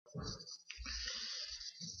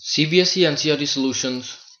CBSE NCERT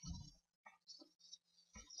Solutions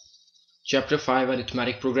Chapter 5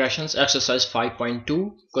 Arithmetic Progressions Exercise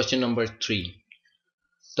 5.2 Question number 3.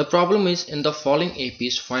 The problem is, in the following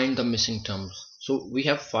APs find the missing terms. So we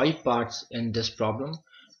have 5 parts in this problem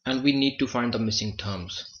and we need to find the missing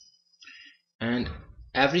terms. And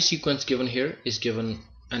every sequence given here is given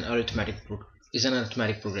an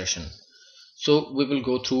arithmetic progression. So we will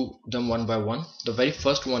go through them one by one. The very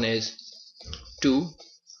first one is 2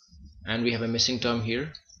 and we have a missing term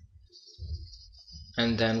here,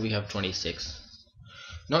 and then we have 26.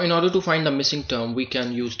 Now in order to find the missing term we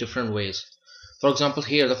can use different ways. For example,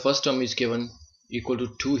 here the first term is given equal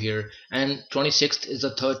to 2 here, and 26 is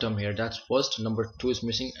the third term here. That's first, number 2 is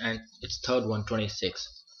missing, and its third one,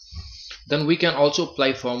 26. Then we can also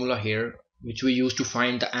apply formula here which we use to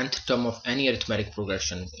find the nth term of any arithmetic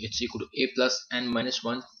progression. It's equal to a plus n minus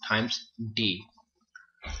 1 times d,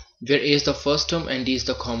 where a is the first term and d is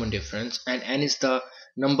the common difference, and n is the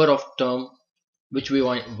number of term which we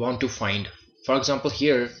want to find. For example,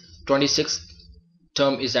 here 26th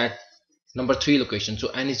term is at number 3 location, so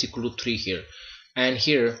n is equal to 3 here, and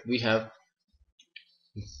here we can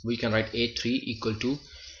write a3 equal to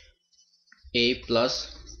a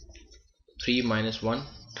plus 3 minus 1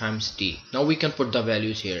 times d. Now we can put the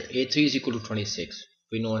values here. a3 is equal to 26,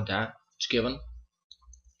 we know that it's given.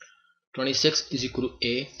 26 is equal to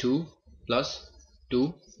a2 plus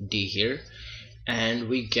 2d here, and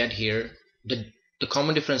we get here the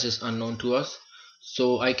common difference is unknown to us,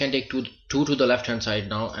 so I can take 2 to the left hand side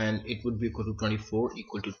now, and it would be equal to 24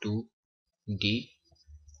 equal to 2d.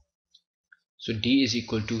 So d is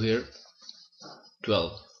equal to here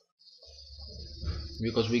 12,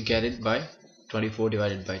 because we get it by 24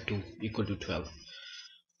 divided by 2 equal to 12.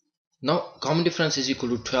 Now common difference is equal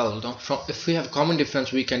to 12. Now if we have common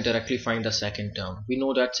difference we can directly find the second term. We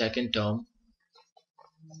know that second term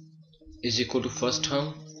is equal to first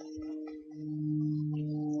term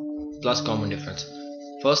plus common difference.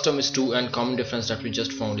 First term is 2 and common difference that we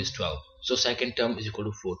just found is 12. So second term is equal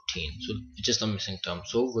to 14, so which is the missing term.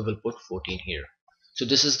 So we will put 14 here. So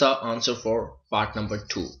this is the answer for part number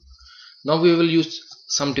 2. Now we will use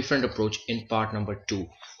some different approach in part number 2.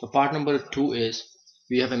 The part number 2 is,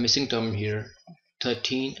 we have a missing term here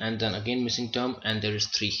 13, and then again missing term, and there is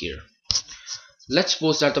 3 here. Let's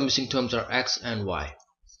suppose that the missing terms are x and y.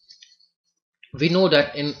 We know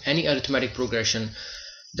that in any arithmetic progression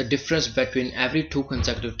the difference between every 2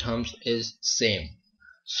 consecutive terms is same,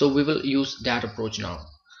 so we will use that approach now.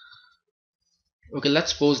 Okay,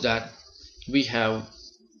 let's suppose that we have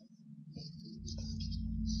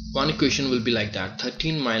one equation will be like that: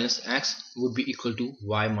 13 minus x would be equal to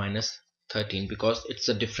y minus 13, because it's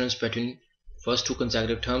the difference between first 2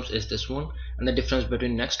 consecutive terms is this one, and the difference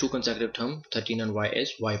between next 2 consecutive terms 13 and y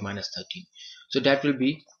is y minus 13. So that will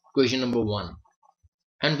be equation number 1.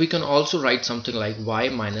 And we can also write something like y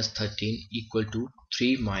minus 13 equal to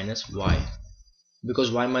 3 minus y,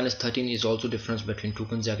 because y minus 13 is also difference between 2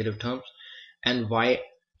 consecutive terms, and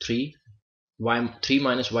y3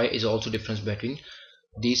 minus y is also difference between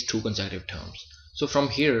these 2 consecutive terms. So from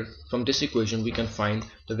here, from this equation, we can find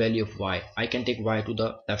the value of y. I can take y to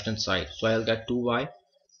the left hand side, so I'll get 2y,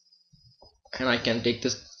 and I can take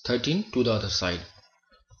this 13 to the other side,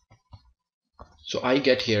 so I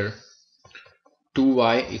get here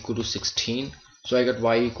 2y equal to 16, so I get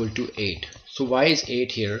y equal to 8. So y is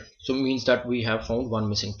 8 here, so means that we have found one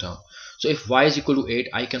missing term. So if y is equal to 8,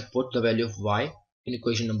 I can put the value of y in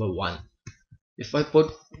equation number 1. If I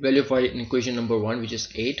put value of y in equation number 1, which is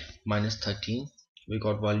 8 minus 13, we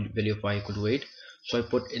got value of y equal to 8, so I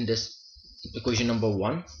put in this equation number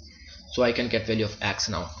 1, so I can get value of x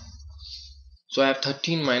now. So I have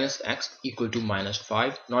 13 minus x equal to minus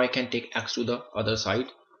 5. Now I can take x to the other side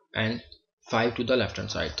and 5 to the left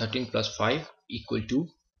hand side. 13 plus 5 equal to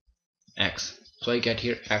x, so I get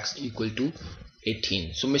here x equal to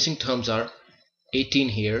 18. So missing terms are 18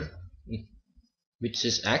 here, which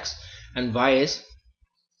is x, and y is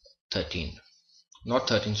 13, not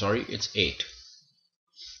 13, sorry, it's 8.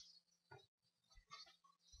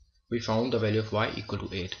 We found the value of y equal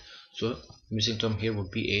to 8, so missing term here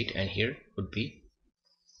would be 8 and here would be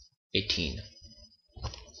 18.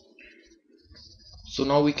 So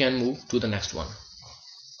now we can move to the next one.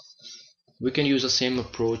 We can use the same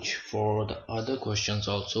approach for the other questions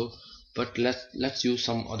also, but let's use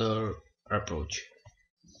some other approach.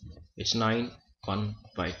 It's 9 1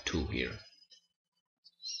 by 2 here.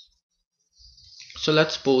 So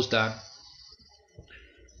let's suppose that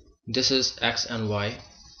this is x and y.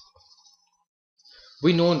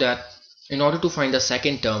 We know that in order to find the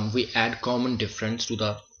second term we add common difference to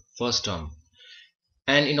the first term.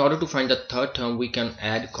 And in order to find the third term, we can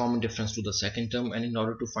add common difference to the second term, and in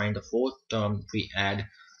order to find the fourth term, we add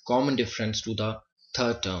common difference to the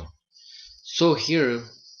third term. So here,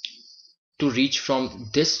 to reach from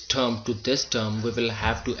this term to this term, we will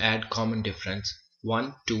have to add common difference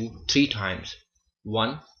 1 2 3 times.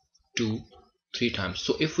 1 2 3 times.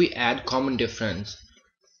 So if we add common difference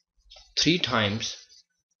 3 times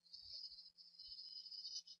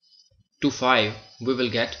to 5,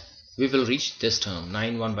 we will reach this term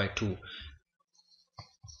 9 1 by 2.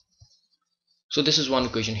 So this is one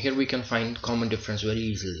equation. Here we can find common difference very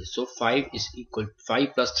easily. So 5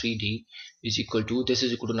 plus 3d is equal to, this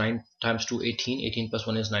is equal to 9 times 2 18. 18 plus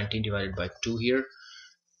 1 is 19 divided by 2 here,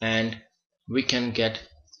 and we can get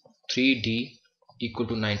 3d equal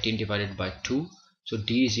to 19 divided by 2. So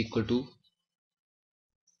d is equal to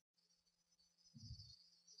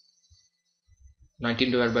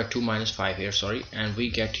 19 divided by 2 minus 5 here, sorry, and we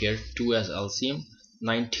get here 2 as LCM.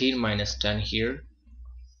 19 minus 10 here,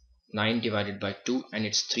 9 divided by 2, and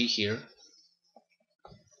it's 3 here,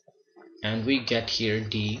 and we get here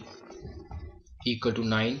d equal to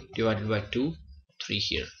 9 divided by 2, 3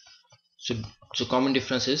 here. So common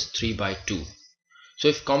difference is 3 by 2. So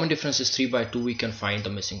if common difference is 3 by 2, we can find the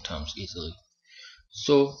missing terms easily.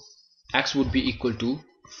 So x would be equal to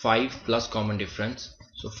 5 plus common difference,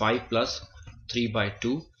 so 5 plus 3 by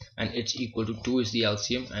 2, and it's equal to 2 is the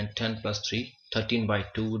LCM, and 10 plus 3, 13 by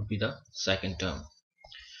 2 would be the second term.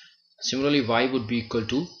 Similarly, y would be equal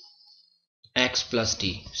to x plus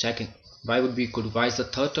d. Y would be equal to, y is the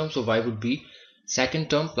third term, so y would be second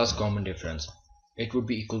term plus common difference. It would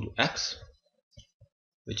be equal to x,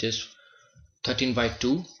 which is 13 by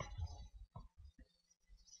 2,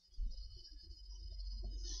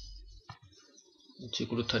 it's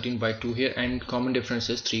equal to 13 by 2 here, and common difference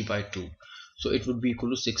is 3 by 2, so it would be equal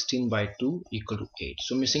to 16 by 2 equal to 8.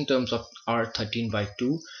 So missing terms are 13 by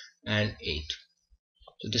 2 and 8.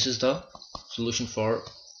 So this is the solution for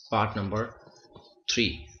part number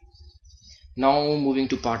 3. Now moving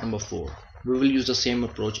to part number 4, we will use the same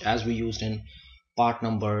approach as we used in part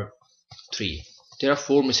number 3. There are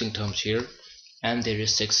 4 missing terms here, and there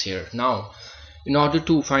is 6 here. Now in order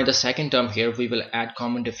to find the second term here, we will add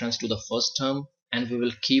common difference to the first term, and we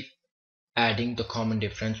will keep adding the common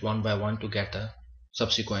difference one by one to get the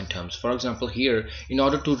subsequent terms. For example, here, in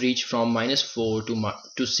order to reach from minus 4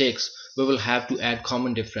 to 6, we will have to add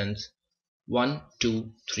common difference 1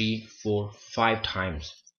 2 3 4 5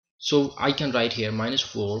 times. So I can write here minus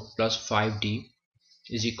 4 plus 5d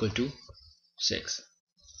is equal to 6.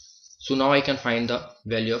 So now I can find the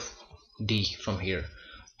value of d from here.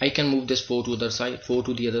 I can move this 4 to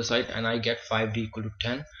the other side, and I get 5d equal to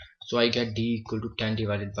 10. So I get d equal to 10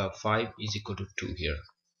 divided by 5 is equal to 2 here.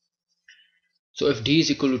 So if d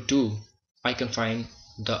is equal to 2, I can find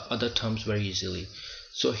the other terms very easily.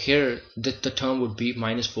 So here the term would be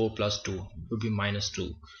minus 4 plus 2 would be minus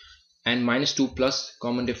 2, and minus 2 plus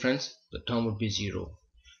common difference, the term would be 0,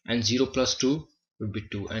 and 0 plus 2 would be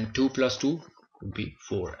 2, and 2 plus 2 would be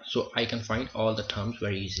 4. So I can find all the terms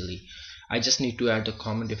very easily. I just need to add the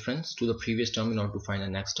common difference to the previous term in order to find the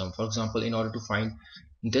next term. For example, in order to find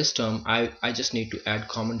this term, I just need to add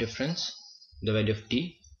common difference, the value of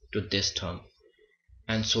d, to this term,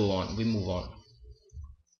 and so on. We move on.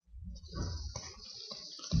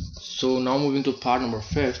 So now moving to part number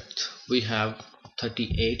 5th, we have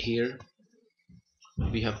 38 here,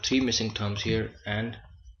 we have 3 missing terms here, and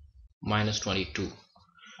minus 22.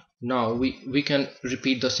 Now we can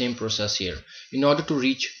repeat the same process here. In order to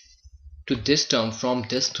reach to this term from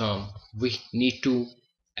this term, we need to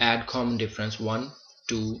add common difference 1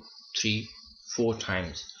 2 3 4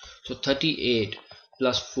 times. So 38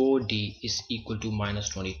 plus 4d is equal to minus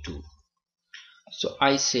 22. So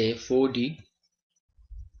I say 4d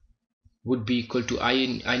would be equal to,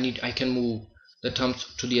 I can move the terms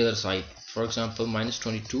to the other side. For example, minus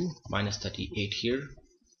 22 minus 38 here,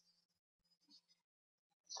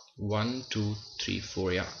 1 2 3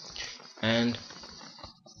 4, yeah, and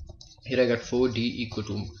here I got 4d equal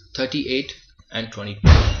to 38 and 22,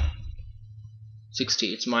 60.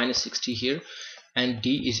 It's minus 60 here, and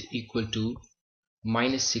d is equal to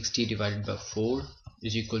minus 60 divided by 4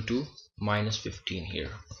 is equal to minus 15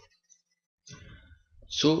 here.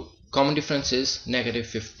 So common difference is negative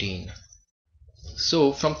 15.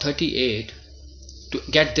 So from 38, to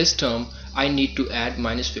get this term, I need to add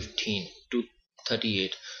minus 15 to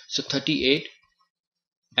 38. So 38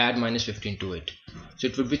 add minus 15 to it, so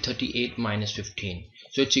it would be 38 minus 15,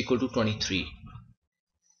 so it's equal to 23.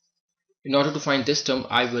 In order to find this term,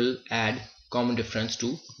 I will add common difference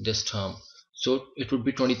to this term, so it would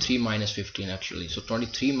be 23 minus 15 actually. So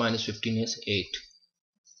 23 minus 15 is 8.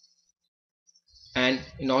 and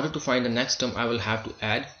in order to find the next term I will have to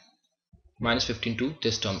add minus 15 to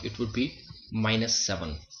this term. It would be minus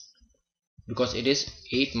 7, because it is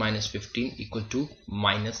 8 minus 15 equal to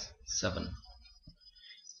minus 7.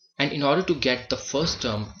 And in order to get the first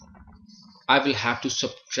term, I will have to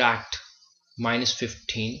subtract minus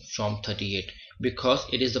 15 from 38, because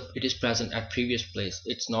it is present at previous place.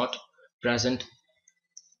 It's not present,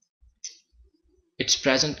 it's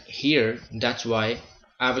present here. That's why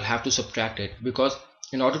I will have to subtract it, because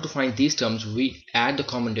in order to find these terms we add the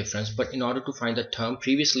common difference, but in order to find the term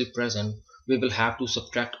previously present we will have to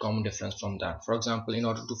subtract common difference from that. For example, in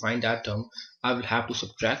order to find that term I will have to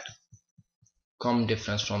subtract common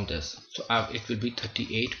difference from this. So it will be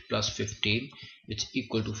 38 plus 15, which is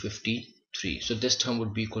equal to 53. So this term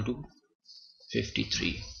would be equal to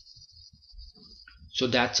 53. So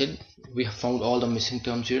that's it. We have found all the missing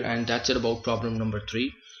terms here, and that's it about problem number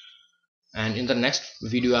 3. And in the next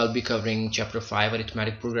video I'll be covering chapter 5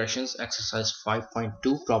 arithmetic progressions exercise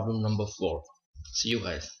 5.2 problem number 4. See you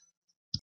guys.